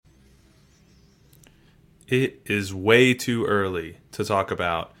It is way too early to talk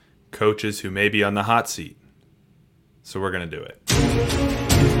about coaches who may be on the hot seat. So we're going to do it.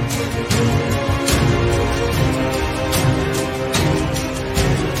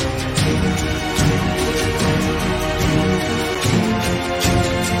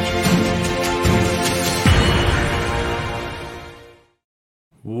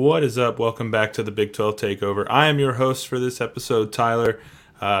 What is up? Welcome back to the Big 12 Takeover. I am your host for this episode, Tyler.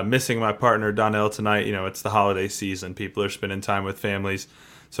 Missing my partner, Donnell, tonight. You know, it's the holiday season. People are spending time with families.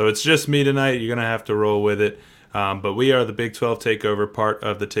 So it's just me tonight. You're going to have to roll with it. But we are the Big 12 Takeover, part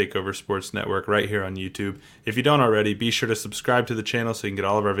of the Takeover Sports Network right here on YouTube. If you don't already, be sure to subscribe to the channel so you can get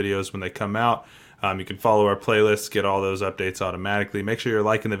all of our videos when they come out. You can follow our playlists, get all those updates automatically. Make sure you're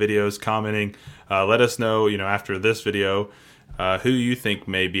liking the videos, commenting. Let us know, after this video, who you think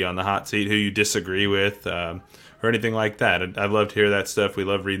may be on the hot seat, who you disagree with, or anything like that. I'd love to hear that stuff. We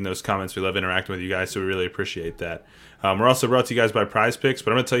love reading those comments. We love interacting with you guys, so we really appreciate that. We're also brought to you guys by Prize Picks,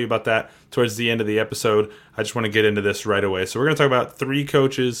 but I'm going to tell you about that towards the end of the episode. I just want to get into this right away. So we're going to talk about 3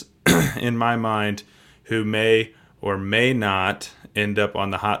 coaches in my mind who may or may not end up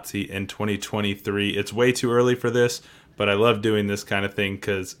on the hot seat in 2023. It's way too early for this, but I love doing this kind of thing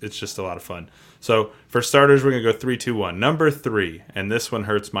because it's just a lot of fun. So for starters, we're going to go 3, 2, 1. Number 3, and this one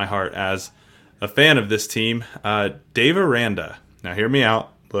hurts my heart as a fan of this team, Dave Aranda. Now hear me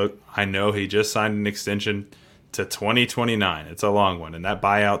out. Look, I know he just signed an extension to 2029. It's a long one, and that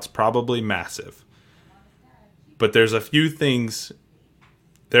buyout's probably massive. But there's a few things.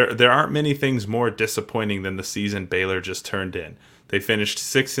 There aren't many things more disappointing than the season Baylor just turned in. They finished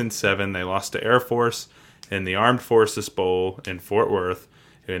 6-7. They lost to Air Force in the Armed Forces Bowl in Fort Worth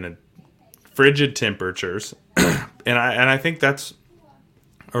in frigid temperatures, and I think that's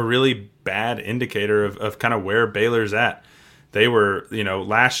a really bad indicator of kind of where Baylor's at. They were,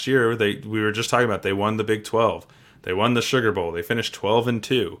 last year we were just talking about they won the Big 12. They won the Sugar Bowl. They finished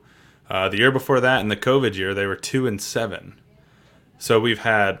 12-2. The year before that, in the COVID year, they were 2-7. So we've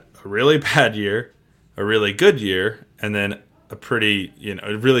had a really bad year, a really good year, and then a pretty,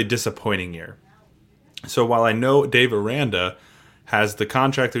 a really disappointing year. So while I know Dave Aranda has the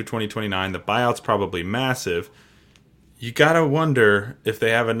contract through 2029, the buyout's probably massive, you got to wonder if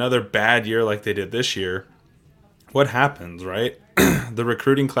they have another bad year like they did this year, what happens, right? The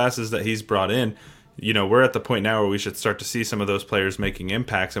recruiting classes that he's brought in, we're at the point now where we should start to see some of those players making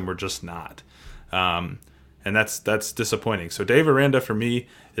impacts, and we're just not. And that's disappointing. So Dave Aranda, for me,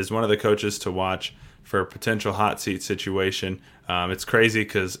 is one of the coaches to watch for a potential hot seat situation. It's crazy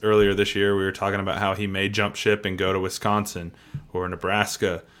because earlier this year we were talking about how he may jump ship and go to Wisconsin or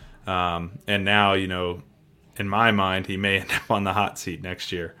Nebraska. And now, in my mind, he may end up on the hot seat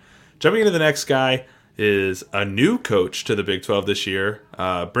next year. Jumping into the next guy is a new coach to the Big 12 this year,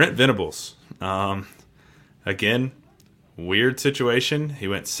 Brent Venables. Again, weird situation. He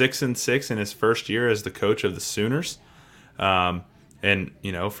went 6-6 in his first year as the coach of the Sooners. And,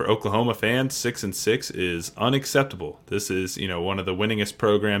 for Oklahoma fans, 6-6 is unacceptable. This is, one of the winningest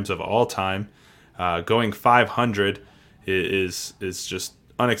programs of all time. Going 500 is just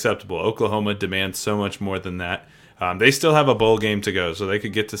unacceptable. Oklahoma demands so much more than that. They still have a bowl game to go, so they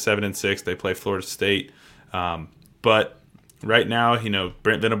could get to 7-6. They play Florida State. But right now,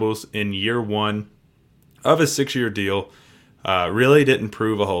 Brent Venables in year 1 of a 6-year deal really didn't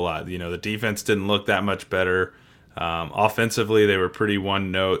prove a whole lot. The defense didn't look that much better. Offensively, they were pretty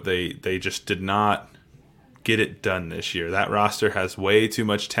one note. They just did not get it done this year. That roster has way too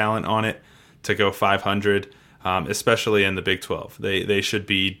much talent on it to go 500, especially in the Big 12. They should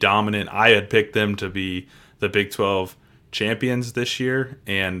be dominant. I had picked them to be the Big 12 champions this year,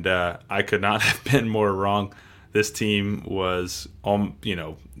 and I could not have been more wrong. This team was,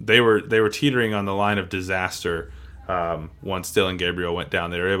 they were teetering on the line of disaster once Dylan Gabriel went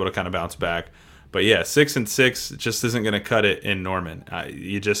down. They were able to kind of bounce back. But yeah, 6-6 just isn't going to cut it in Norman.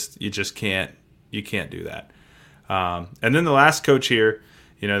 You just can't do that. And then the last coach here,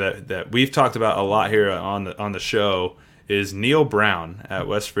 that we've talked about a lot here on the show is Neil Brown at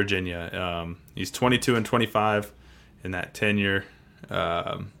West Virginia. He's 22-25 in that tenure.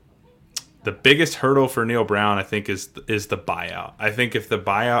 The biggest hurdle for Neil Brown, I think, is the buyout. I think if the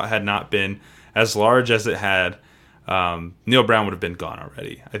buyout had not been as large as it had, Neil Brown would have been gone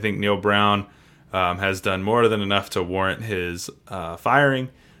already. I think Neil Brown has done more than enough to warrant his firing.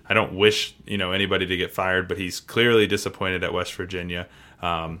 I don't wish anybody to get fired, but he's clearly disappointed at West Virginia.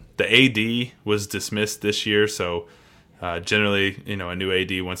 The AD was dismissed this year, so generally, a new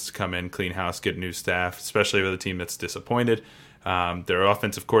AD wants to come in, clean house, get new staff, especially with a team that's disappointed. Their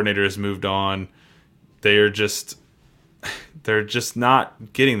offensive coordinator has moved on. They're just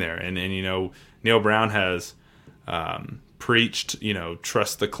not getting there, and Neil Brown has preached,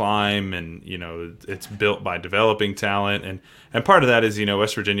 trust the climb, and, it's built by developing talent. And part of that is,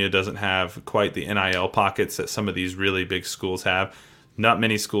 West Virginia doesn't have quite the NIL pockets that some of these really big schools have. Not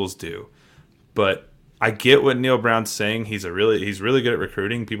many schools do. But I get what Neil Brown's saying. He's really good at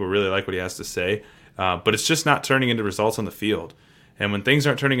recruiting. People really like what he has to say. But it's just not turning into results on the field. And when things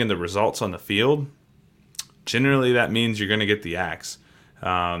aren't turning into results on the field, generally that means you're going to get the axe.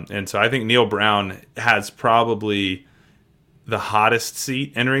 And so I think Neil Brown has probably the hottest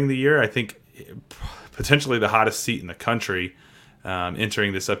seat entering the year. I think potentially the hottest seat in the country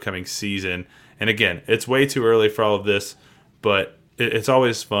entering this upcoming season. And again, it's way too early for all of this, but it's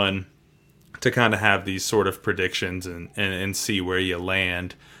always fun to kind of have these sort of predictions and see where you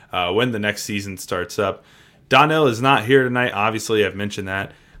land when the next season starts up. Donnell is not here tonight. Obviously, I've mentioned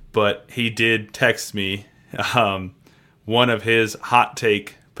that, but he did text me one of his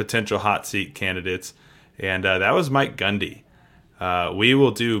potential hot seat candidates, and that was Mike Gundy. We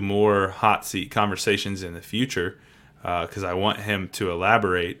will do more hot seat conversations in the future because I want him to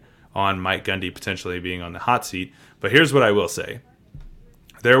elaborate on Mike Gundy potentially being on the hot seat. But here's what I will say.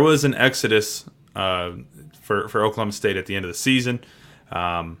 There was an exodus for Oklahoma State at the end of the season,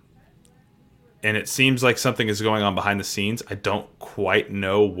 and it seems like something is going on behind the scenes. I don't quite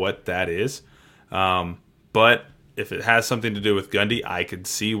know what that is, but if it has something to do with Gundy, I could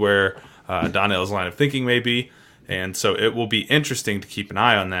see where Donnell's line of thinking may be. And so it will be interesting to keep an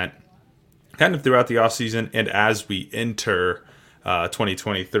eye on that kind of throughout the offseason and as we enter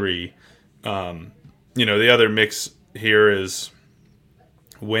 2023. The other mix here is,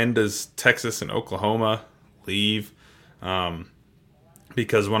 when does Texas and Oklahoma leave?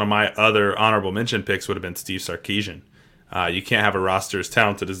 Because one of my other honorable mention picks would have been Steve Sarkisian. You can't have a roster as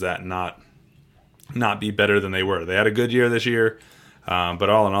talented as that and not be better than they were. They had a good year this year. But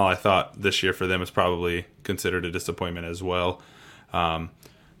all in all, I thought this year for them is probably considered a disappointment as well.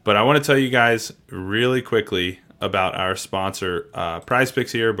 But I want to tell you guys really quickly about our sponsor, Prize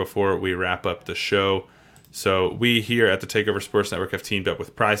Picks, here before we wrap up the show. So we here at the Takeover Sports Network have teamed up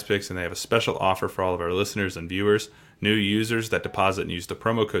with Prize Picks, and they have a special offer for all of our listeners and viewers. New users that deposit and use the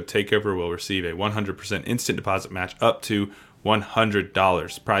promo code TAKEOVER will receive a 100% instant deposit match up to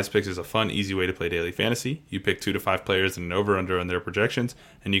 $100. Prize Picks is a fun, easy way to play daily fantasy. You pick 2 to 5 players and an over-under on their projections,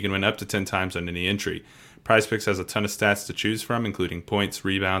 and you can win up to 10 times on any entry. Prize Picks has a ton of stats to choose from, including points,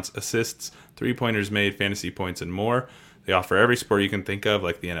 rebounds, assists, three-pointers made, fantasy points, and more. They offer every sport you can think of,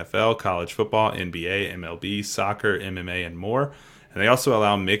 like the NFL, college football, NBA, MLB, soccer, MMA, and more. And they also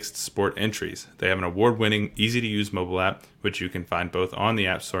allow mixed sport entries. They have an award-winning, easy-to-use mobile app, which you can find both on the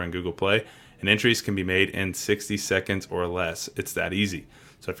App Store and Google Play. And entries can be made in 60 seconds or less. It's that easy.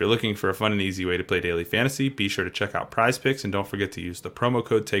 So if you're looking for a fun and easy way to play daily fantasy, be sure to check out Prize Picks, and don't forget to use the promo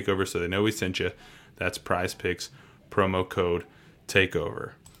code TAKEOVER so they know we sent you. That's Prize Picks, promo code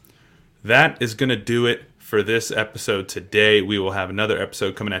TAKEOVER. That is going to do it for this episode today. We will have another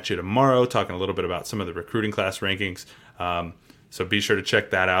episode coming at you tomorrow, talking a little bit about some of the recruiting class rankings. So be sure to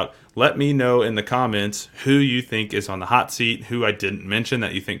check that out. Let me know in the comments who you think is on the hot seat, who I didn't mention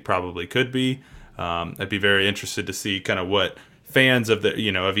that you think probably could be. I'd be very interested to see kind of what fans of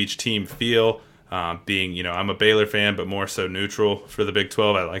of each team feel. Being, I'm a Baylor fan, but more so neutral for the Big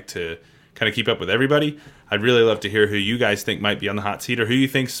 12. I like to kind of keep up with everybody. I'd really love to hear who you guys think might be on the hot seat, or who you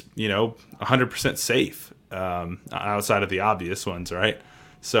think's 100% safe outside of the obvious ones, right?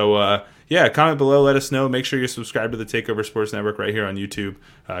 So, comment below. Let us know. Make sure you're subscribed to the Takeover Sports Network right here on YouTube.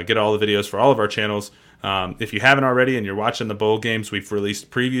 Get all the videos for all of our channels. If you haven't already and you're watching the bowl games, we've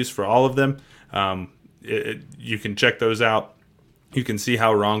released previews for all of them. You can check those out. You can see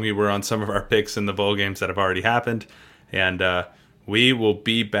how wrong we were on some of our picks in the bowl games that have already happened. And we will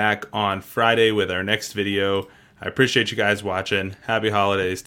be back on Friday with our next video. I appreciate you guys watching. Happy holidays.